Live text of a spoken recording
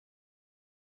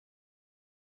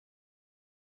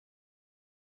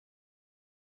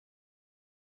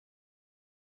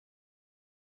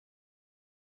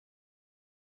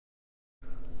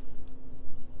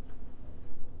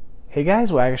Hey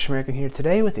guys, TheWaggishAmerican here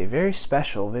today with a very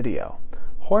special video.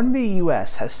 Hornby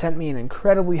US has sent me an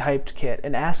incredibly hyped kit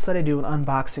and asked that I do an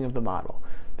unboxing of the model.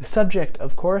 The subject,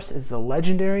 of course, is the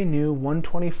legendary new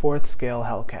 1/24th scale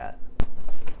Hellcat.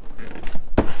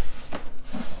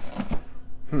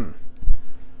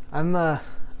 I'm gonna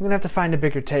have to find a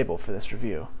bigger table for this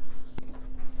review.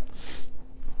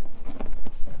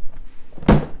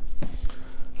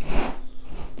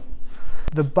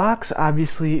 The box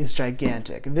obviously is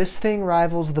gigantic. This thing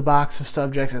rivals the box of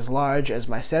subjects as large as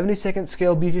my 72nd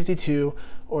scale B-52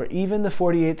 or even the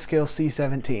 48 scale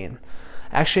C-17.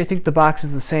 Actually, I think the box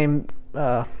is the same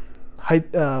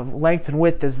height, length and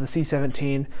width as the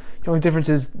C-17. The only difference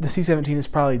is the C-17 is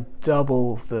probably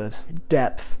double the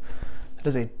depth. It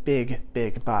is a big,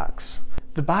 big box.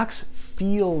 The box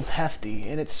feels hefty,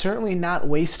 and it's certainly not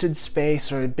wasted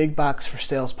space or a big box for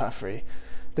sales puffery.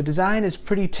 The design is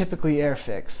pretty typically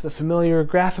Airfix, the familiar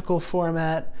graphical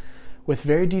format with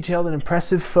very detailed and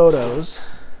impressive photos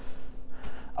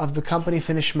of the company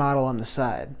finished model on the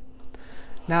side.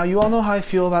 Now, you all know how I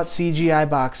feel about CGI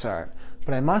box art,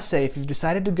 but I must say, if you've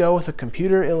decided to go with a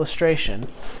computer illustration,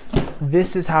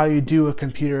 this is how you do a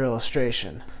computer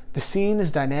illustration. The scene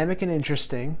is dynamic and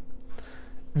interesting.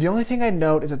 The only thing I'd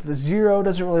note is that the zero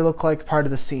doesn't really look like part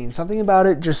of the scene. Something about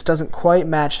it just doesn't quite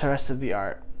match the rest of the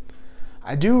art.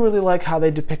 I do really like how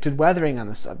they depicted weathering on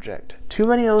the subject. Too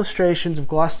many illustrations of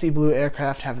glossy blue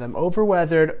aircraft have them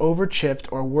over-weathered, over-chipped,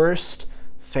 or worst,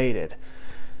 faded.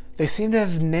 They seem to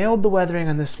have nailed the weathering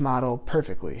on this model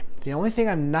perfectly. The only thing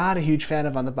I'm not a huge fan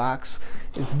of on the box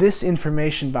is this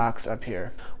information box up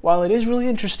here. While it is really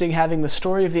interesting having the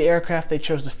story of the aircraft they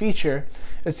chose to feature,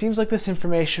 it seems like this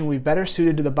information would be better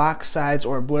suited to the box sides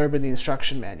or a blurb in the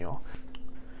instruction manual.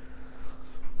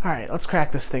 Alright, let's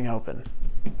crack this thing open.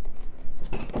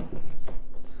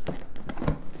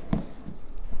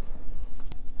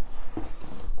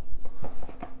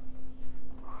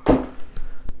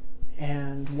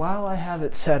 And while I have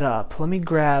it set up, let me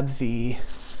grab the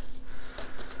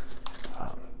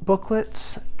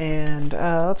booklets and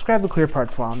let's grab the clear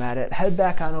parts while I'm at it. Head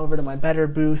back on over to my better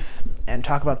booth and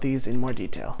talk about these in more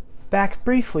detail. Back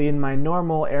briefly in my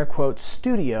normal air quotes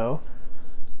studio,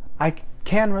 I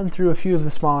can run through a few of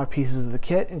the smaller pieces of the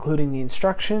kit, including the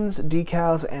instructions,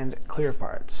 decals, and clear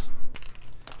parts.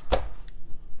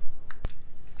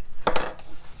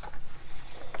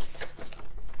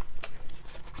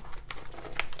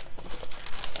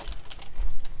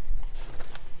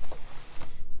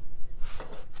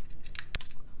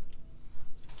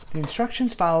 The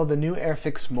instructions follow the new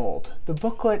Airfix mold. The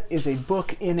booklet is a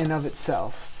book in and of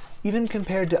itself. Even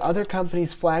compared to other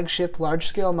companies' flagship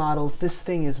large-scale models, this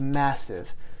thing is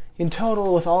massive. In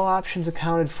total, with all options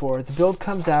accounted for, the build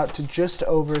comes out to just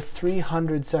over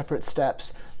 300 separate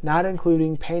steps, not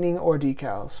including painting or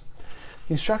decals.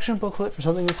 The instruction booklet for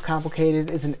something this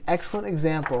complicated is an excellent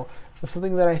example of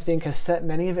something that I think has set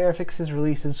many of Airfix's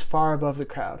releases far above the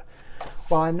crowd.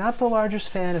 While I'm not the largest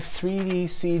fan of 3D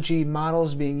CG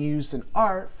models being used in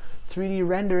art, 3D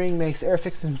rendering makes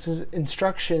Airfix's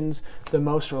instructions the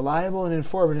most reliable and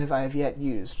informative I have yet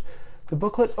used. The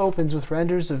booklet opens with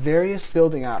renders of various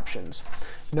building options.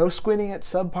 No squinting at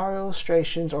subpar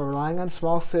illustrations or relying on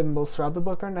small symbols throughout the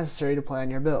book are necessary to plan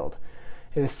your build.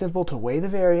 It is simple to weigh the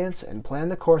variance and plan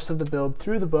the course of the build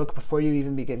through the book before you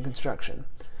even begin construction.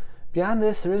 Beyond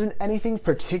this, there isn't anything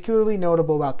particularly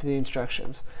notable about the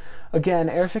instructions. Again,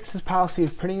 Airfix's policy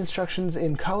of printing instructions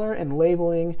in color and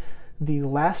labeling the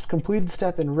last completed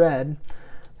step in red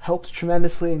helps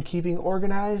tremendously in keeping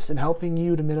organized and helping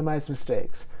you to minimize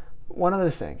mistakes. One other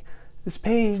thing, this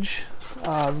page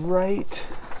right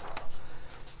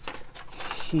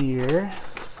here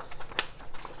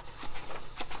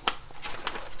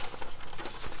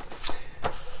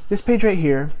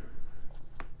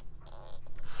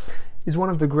is one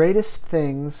of the greatest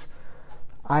things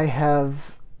I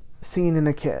have seen in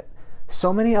a kit.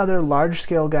 So many other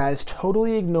large-scale guys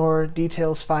totally ignore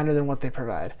details finer than what they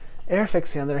provide.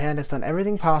 Airfix, on the other hand, has done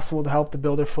everything possible to help the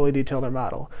builder fully detail their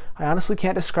model. I honestly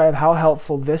can't describe how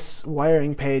helpful this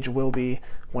wiring page will be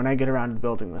when I get around to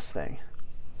building this thing.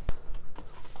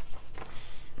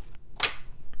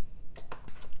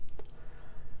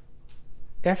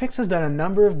 Airfix has done a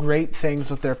number of great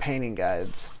things with their painting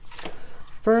guides.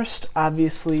 First,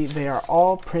 obviously, they are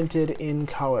all printed in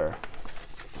color.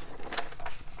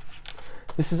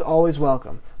 This is always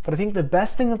welcome, but I think the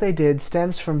best thing that they did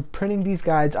stems from printing these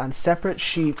guides on separate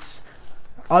sheets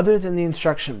other than the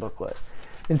instruction booklet.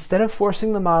 Instead of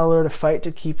forcing the modeler to fight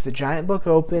to keep the giant book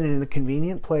open and in a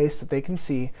convenient place that they can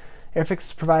see, Airfix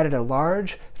has provided a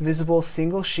large, visible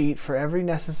single sheet for every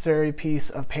necessary piece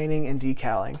of painting and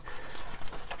decaling.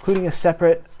 including a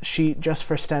separate sheet just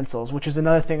for stencils, which is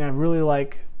another thing I really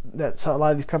like that a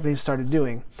lot of these companies started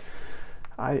doing.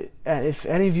 If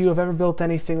any of you have ever built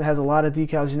anything that has a lot of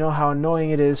decals, you know how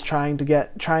annoying it is trying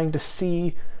to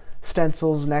see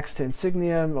stencils next to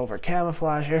insignia over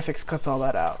camouflage. Airfix cuts all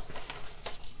that out.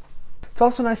 It's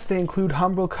also nice they include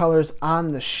Humbrol colors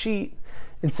on the sheet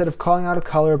instead of calling out a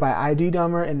color by ID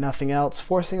number and nothing else,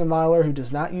 forcing a modeler who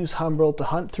does not use Humbrol to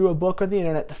hunt through a book or the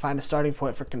internet to find a starting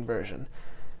point for conversion.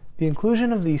 The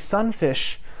inclusion of the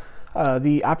Sunfish,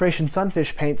 the Operation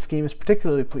Sunfish paint scheme is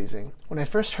particularly pleasing. When I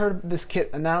first heard this kit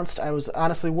announced, I was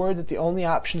honestly worried that the only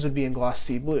options would be in gloss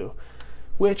sea blue,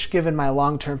 which, given my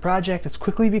long-term project, is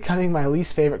quickly becoming my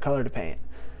least favorite color to paint.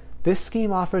 This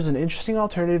scheme offers an interesting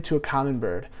alternative to a common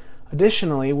bird.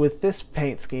 Additionally, with this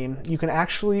paint scheme, you can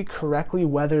actually correctly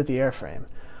weather the airframe.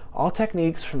 All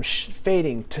techniques from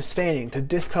fading to staining to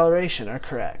discoloration are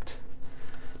correct.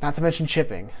 Not to mention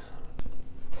chipping.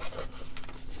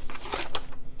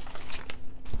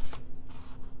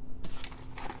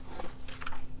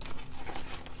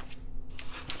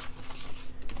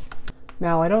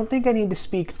 Now, I don't think I need to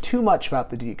speak too much about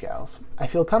the decals. I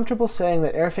feel comfortable saying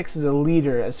that Airfix is a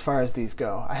leader as far as these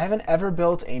go. I haven't ever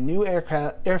built a new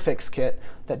Airfix kit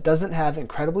that doesn't have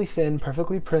incredibly thin,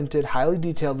 perfectly printed, highly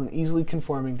detailed, and easily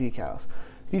conforming decals.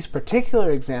 These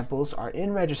particular examples are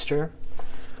in register,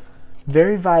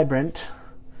 very vibrant.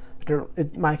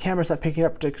 My camera's not picking it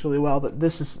up particularly well, but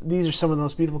these are some of the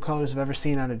most beautiful colors I've ever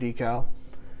seen on a decal.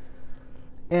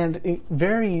 And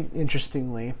very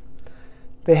interestingly,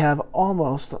 they have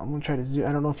almost, I'm going to try to zoom,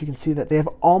 I don't know if you can see that, they have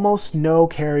almost no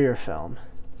carrier film.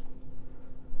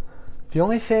 The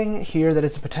only thing here that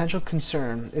is a potential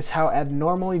concern is how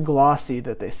abnormally glossy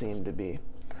that they seem to be.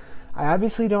 I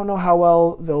obviously don't know how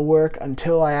well they'll work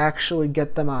until I actually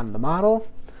get them on the model,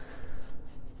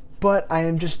 but I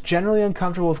am just generally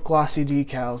uncomfortable with glossy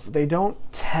decals. They don't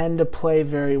tend to play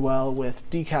very well with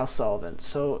decal solvents,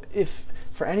 so if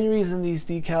for any reason these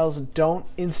decals don't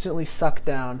instantly suck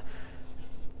down,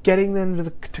 getting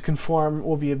them to conform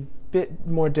will be a bit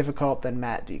more difficult than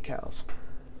matte decals.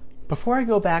 Before I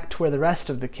go back to where the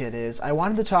rest of the kit is, I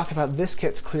wanted to talk about this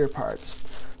kit's clear parts.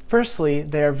 Firstly,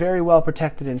 they are very well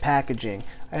protected in packaging.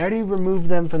 I already removed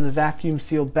them from the vacuum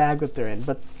sealed bag that they're in,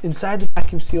 but inside the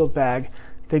vacuum sealed bag,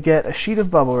 they get a sheet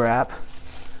of bubble wrap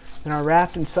and are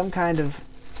wrapped in some kind of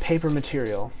paper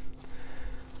material.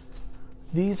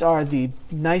 These are the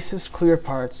nicest clear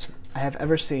parts I have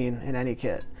ever seen in any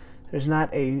kit. There's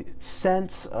not a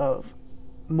sense of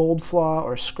mold flaw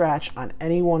or scratch on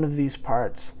any one of these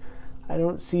parts. I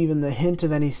don't see even the hint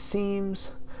of any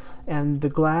seams, and the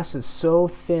glass is so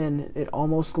thin it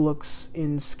almost looks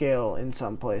in scale in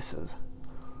some places.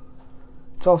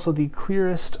 It's also the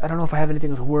clearest, I don't know if I have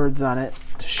anything with words on it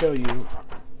to show you.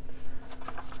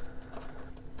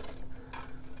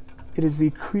 It is the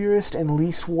clearest and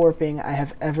least warping I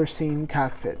have ever seen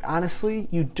cockpit. Honestly,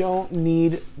 you don't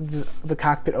need the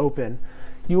cockpit open.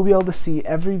 You will be able to see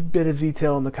every bit of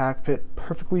detail in the cockpit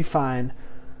perfectly fine,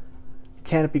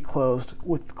 canopy closed,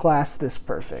 with glass this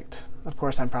perfect. Of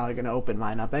course, I'm probably going to open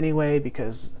mine up anyway,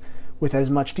 because with as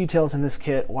much details in this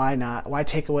kit, why not? Why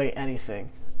take away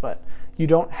anything? But you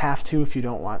don't have to if you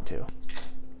don't want to.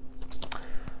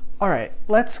 Alright,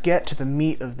 let's get to the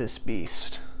meat of this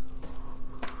beast.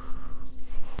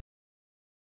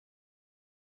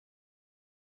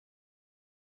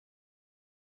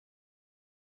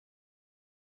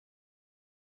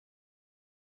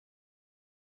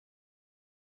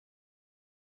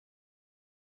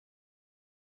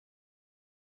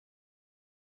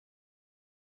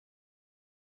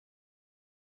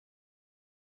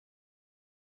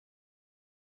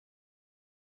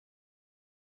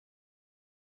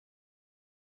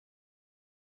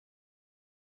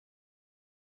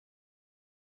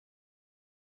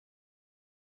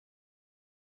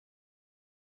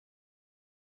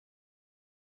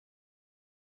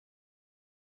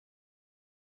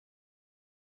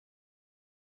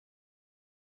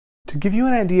 To give you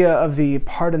an idea of the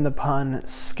pardon the pun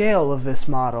scale of this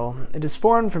model, it is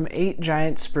formed from 8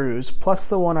 giant sprues, plus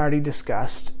the one already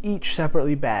discussed, each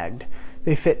separately bagged.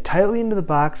 They fit tightly into the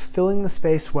box, filling the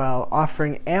space well,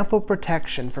 offering ample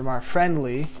protection from our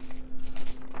friendly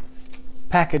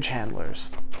package handlers.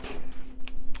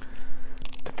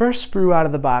 The first sprue out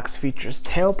of the box features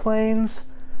tailplanes,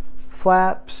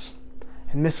 flaps,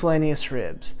 and miscellaneous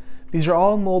ribs. These are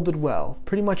all molded well.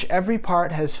 Pretty much every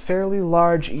part has fairly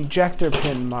large ejector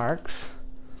pin marks,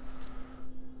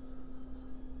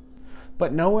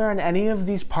 but nowhere on any of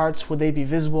these parts would they be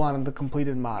visible on the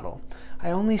completed model.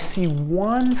 I only see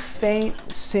one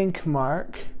faint sink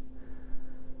mark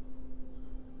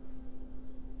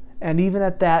And even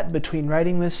at that, between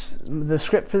writing the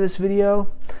script for this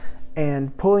video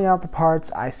and pulling out the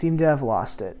parts, I seem to have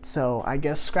lost it. So I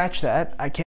guess scratch that. I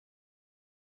can't.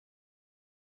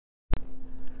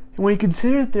 And when you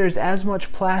consider that there's as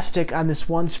much plastic on this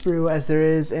one sprue as there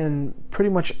is in pretty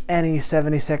much any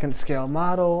 72nd scale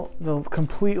model, the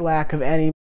complete lack of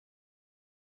any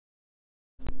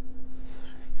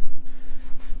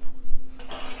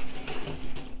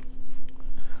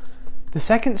The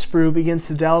second sprue begins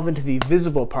to delve into the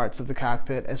visible parts of the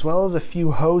cockpit, as well as a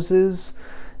few hoses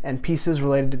and pieces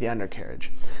related to the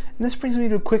undercarriage. And this brings me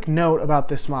to a quick note about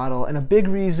this model, and a big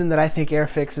reason that I think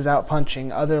Airfix is outpunching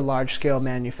other large-scale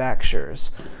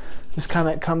manufacturers. This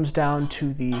comment comes down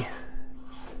to the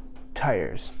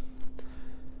tires.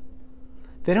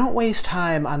 They don't waste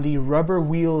time on the rubber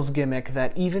wheels gimmick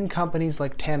that even companies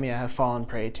like Tamiya have fallen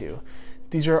prey to.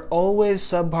 These are always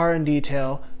subpar in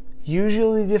detail,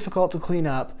 usually difficult to clean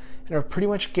up, and are pretty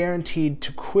much guaranteed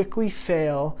to quickly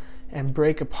fail and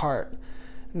break apart.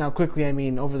 Now quickly I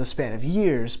mean over the span of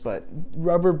years, but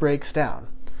rubber breaks down.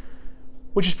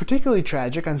 Which is particularly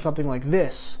tragic on something like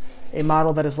this, a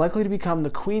model that is likely to become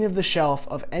the queen of the shelf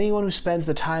of anyone who spends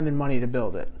the time and money to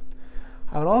build it.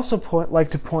 I would also like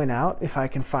to point out, if I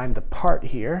can find the part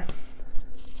here,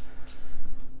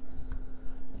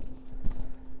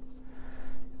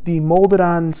 the molded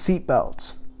on seat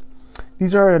belts.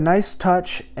 These are a nice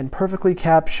touch and perfectly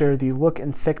capture the look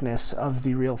and thickness of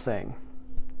the real thing.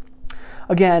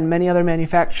 Again, many other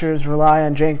manufacturers rely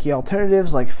on janky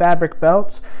alternatives like fabric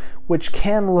belts, which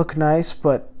can look nice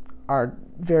but are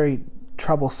very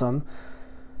troublesome.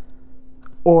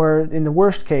 Or in the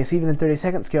worst case, even in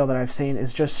 32nd scale that I've seen,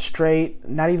 is just straight,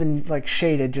 not even like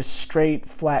shaded, just straight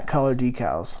flat color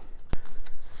decals.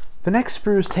 The next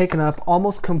sprue is taken up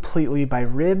almost completely by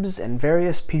ribs and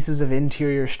various pieces of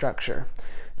interior structure.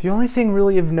 The only thing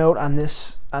really of note on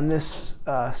this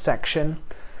section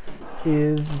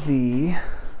is the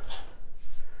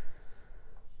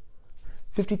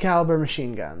 50 caliber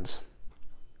machine guns.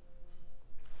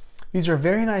 These are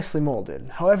very nicely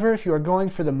molded. However, if you are going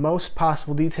for the most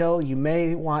possible detail, you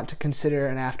may want to consider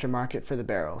an aftermarket for the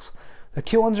barrels. The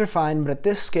kit ones are fine, but at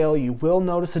this scale you will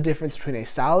notice the difference between a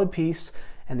solid piece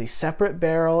and the separate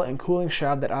barrel and cooling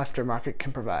shroud that aftermarket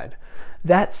can provide.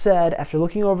 That said, after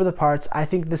looking over the parts, I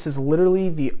think this is literally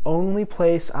the only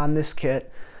place on this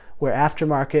kit where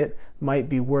aftermarket might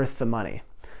be worth the money,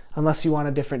 unless you want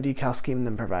a different decal scheme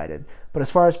than provided. But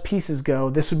as far as pieces go,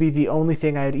 this would be the only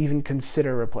thing I would even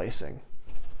consider replacing.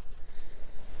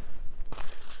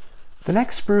 The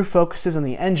next sprue focuses on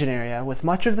the engine area, with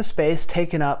much of the space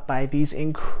taken up by these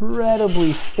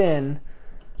incredibly thin,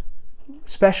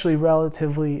 especially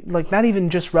relatively, like not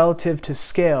even just relative to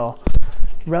scale,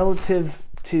 relative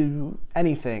to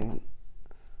anything.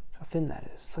 How thin that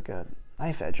is. It's like a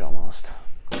knife edge almost.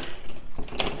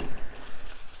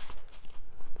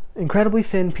 Incredibly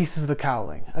thin pieces of the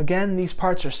cowling. Again, these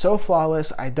parts are so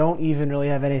flawless, I don't even really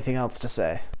have anything else to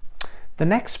say. The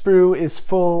next sprue is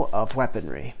full of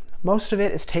weaponry. Most of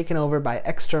it is taken over by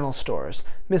external stores,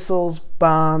 missiles,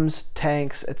 bombs,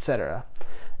 tanks, etc.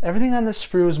 Everything on this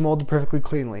sprue is molded perfectly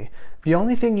cleanly. The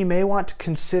only thing you may want to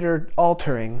consider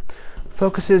altering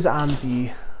focuses on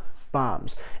the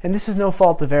bombs. And this is no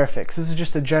fault of Airfix. This is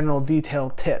just a general detail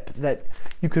tip that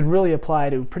you could really apply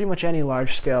to pretty much any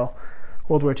large-scale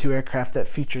World War II aircraft that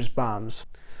features bombs.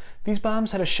 These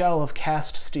bombs had a shell of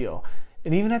cast steel,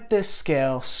 and even at this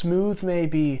scale, smooth may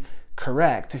be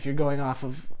correct if you're going off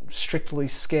of strictly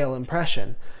scale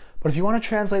impression. But if you want to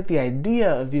translate the idea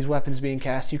of these weapons being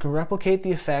cast, you can replicate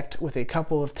the effect with a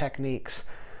couple of techniques,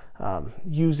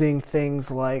 using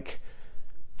things like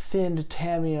thinned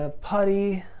Tamiya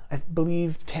putty. I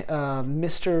believe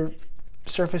Mr.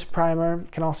 Surface Primer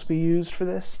can also be used for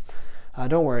this.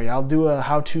 Don't worry, I'll do a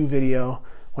how-to video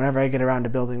whenever I get around to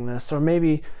building this. Or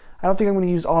maybe, I don't think I'm going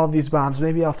to use all of these bombs.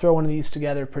 Maybe I'll throw one of these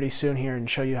together pretty soon here and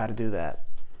show you how to do that.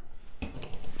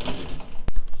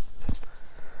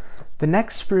 The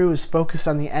next sprue is focused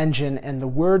on the engine, and the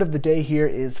word of the day here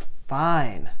is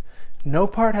fine. No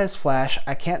part has flash.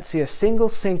 I can't see a single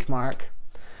sink mark.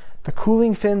 The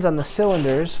cooling fins on the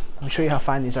cylinders, let me show you how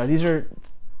fine these are. These are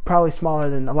probably smaller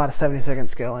than a lot of 72nd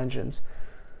scale engines.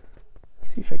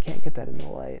 Let's see if I can't get that in the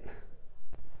light.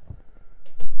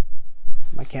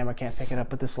 My camera can't pick it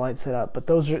up with this light set up, but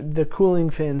the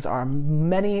cooling fins are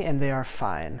many and they are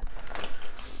fine.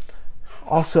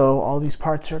 Also, all these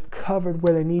parts are covered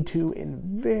where they need to in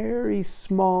very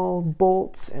small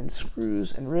bolts and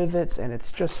screws and rivets, and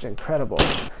it's just incredible.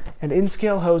 And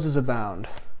in-scale hoses abound.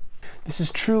 This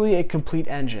is truly a complete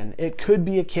engine. It could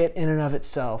be a kit in and of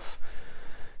itself.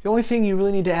 The only thing you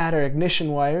really need to add are ignition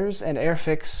wires, and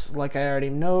Airfix, like I already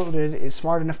noted, is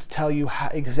smart enough to tell you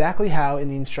exactly how in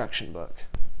the instruction book.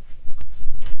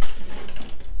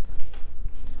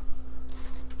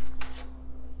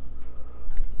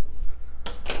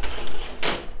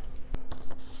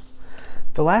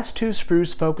 The last two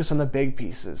sprues focus on the big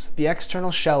pieces, the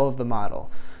external shell of the model.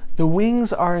 The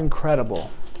wings are incredible.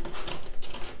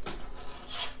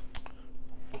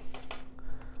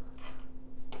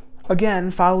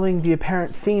 Again, following the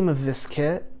apparent theme of this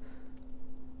kit,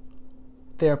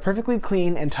 they are perfectly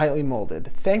clean and tightly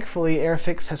molded. Thankfully,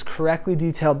 Airfix has correctly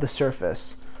detailed the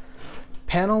surface.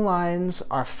 Panel lines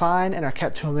are fine and are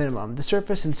kept to a minimum, the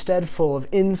surface instead full of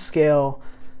in-scale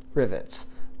rivets.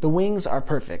 The wings are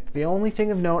perfect. The only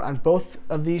thing of note on both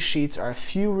of these sheets are a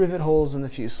few rivet holes in the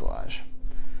fuselage.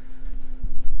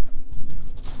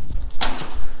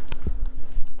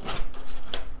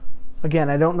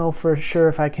 Again, I don't know for sure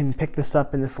if I can pick this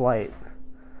up in this light.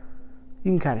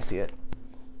 You can kind of see it.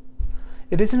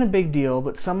 It isn't a big deal,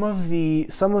 but some of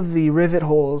the rivet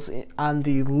holes on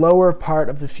the lower part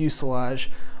of the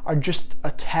fuselage are just a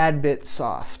tad bit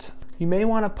soft. You may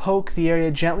want to poke the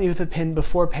area gently with a pin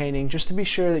before painting, just to be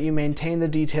sure that you maintain the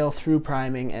detail through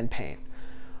priming and paint.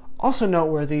 Also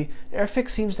noteworthy, Airfix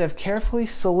seems to have carefully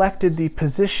selected the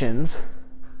positions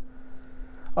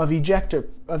of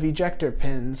ejector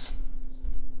pins.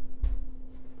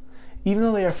 Even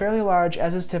though they are fairly large,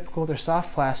 as is typical, they're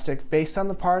soft plastic. Based on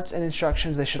the parts and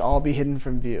instructions, they should all be hidden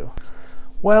from view.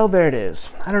 Well, there it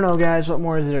is. I don't know, guys, what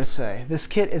more is there to say? This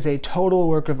kit is a total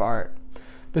work of art.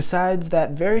 Besides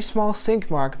that very small sink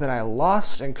mark that I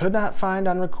lost and could not find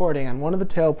on recording on one of the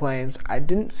tailplanes, I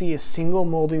didn't see a single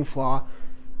molding flaw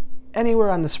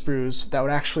anywhere on the sprues that would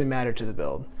actually matter to the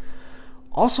build.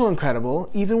 Also incredible,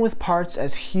 even with parts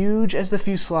as huge as the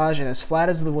fuselage and as flat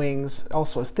as the wings,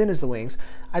 also as thin as the wings,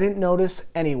 I didn't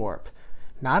notice any warp.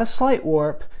 Not a slight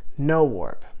warp, no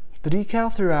warp. The detail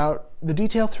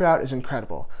throughout is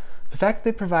incredible. The fact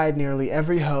that they provide nearly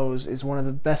every hose is one of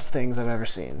the best things I've ever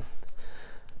seen.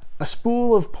 A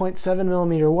spool of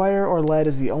 0.7mm wire or lead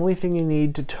is the only thing you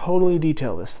need to totally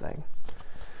detail this thing.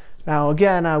 Now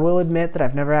again, I will admit that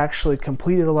I've never actually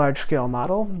completed a large-scale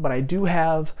model, but I do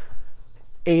have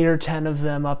 8 or 10 of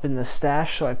them up in the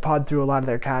stash, so I've pawed through a lot of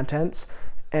their contents,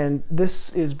 and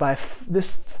this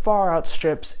far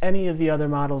outstrips any of the other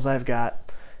models I've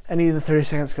got, any of the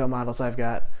 32nd scale models I've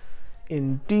got,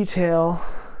 in detail,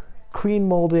 clean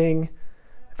molding,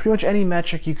 pretty much any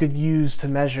metric you could use to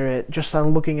measure it. Just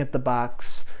on looking at the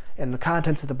box and the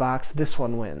contents of the box, this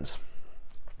one wins.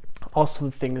 Also,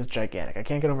 the thing is gigantic. I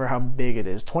can't get over how big it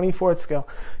is. 24th scale.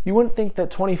 You wouldn't think that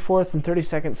 24th and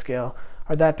 32nd scale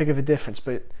are that big of a difference,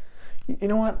 but you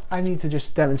know what? I need to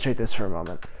just demonstrate this for a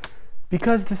moment.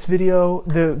 Because this video,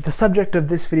 the subject of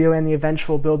this video and the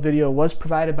eventual build video was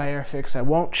provided by Airfix, I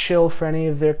won't shill for any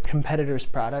of their competitors'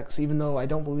 products, even though I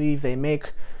don't believe they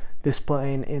make this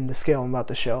plane in the scale I'm about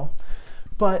to show.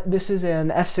 But this is an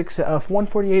F6F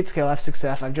 148 scale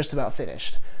F6F I've just about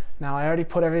finished. Now I already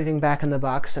put everything back in the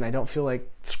box and I don't feel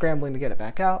like scrambling to get it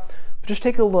back out, but just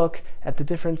take a look at the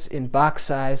difference in box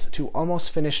size to almost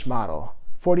finished model,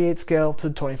 48 scale to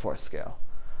 24th scale.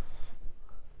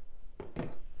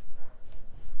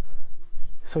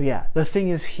 So yeah, the thing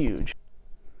is huge,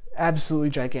 absolutely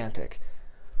gigantic.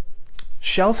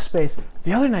 Shelf space,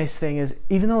 the other nice thing is,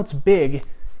 even though it's big,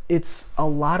 it's a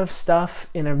lot of stuff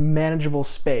in a manageable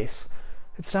space.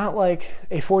 It's not like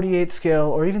a 48 scale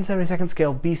or even 72nd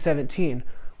scale B-17,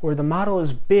 where the model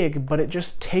is big, but it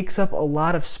just takes up a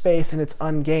lot of space and it's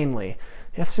ungainly.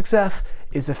 The F6F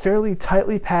is a fairly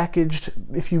tightly packaged,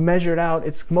 if you measure it out,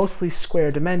 it's mostly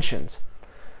square dimensions.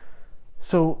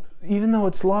 So even though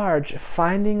it's large,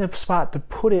 finding a spot to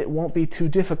put it won't be too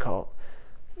difficult,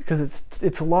 because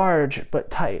it's large but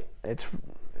tight. It's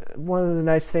one of the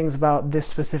nice things about this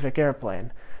specific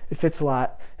airplane. It fits a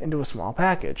lot into a small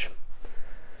package.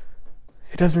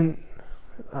 It doesn't,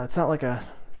 it's not like a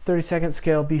 32nd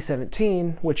scale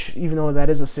B-17, which, even though that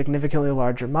is a significantly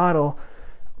larger model,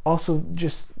 also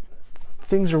just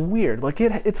things are weird. Like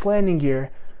its landing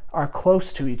gear are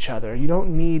close to each other. You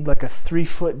don't need like a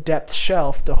 3-foot depth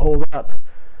shelf to hold up.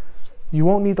 You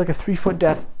won't need like a 3-foot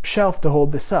depth shelf to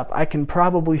hold this up. I can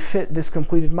probably fit this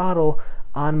completed model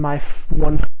on my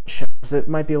 1-foot shelves. It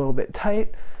might be a little bit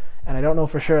tight, and I don't know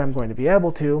for sure I'm going to be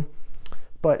able to,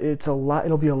 but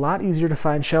it'll be a lot easier to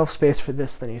find shelf space for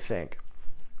this than you think.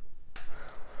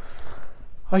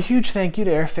 A huge thank you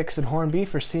to Airfix and Hornby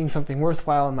for seeing something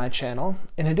worthwhile on my channel.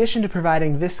 In addition to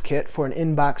providing this kit for an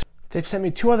inbox, they've sent me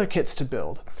 2 other kits to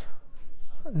build.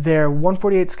 Their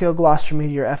 148 scale Gloster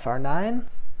Meteor FR9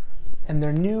 And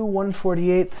their new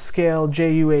 1/48 scale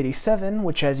JU87,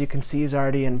 which as you can see is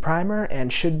already in primer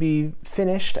and should be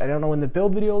finished. I don't know when the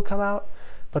build video will come out,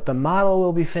 but the model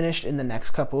will be finished in the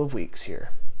next couple of weeks here.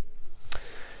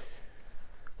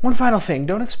 One final thing,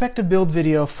 don't expect a build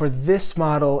video for this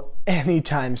model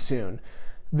anytime soon.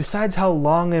 Besides how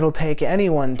long it'll take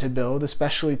anyone to build,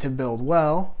 especially to build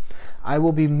well, I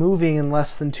will be moving in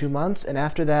less than 2 months, and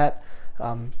after that,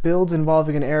 builds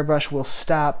involving an airbrush will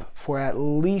stop for at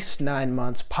least 9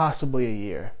 months, possibly a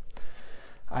year.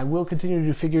 I will continue to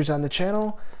do figures on the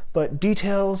channel, but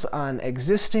details on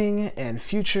existing and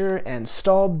future and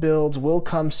stalled builds will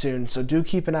come soon, so do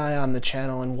keep an eye on the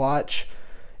channel and watch.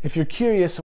 If you're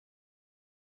curious.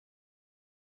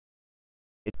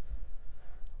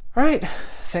 Alright,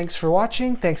 thanks for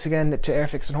watching. Thanks again to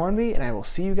Airfix and Hornby, and I will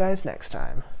see you guys next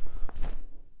time.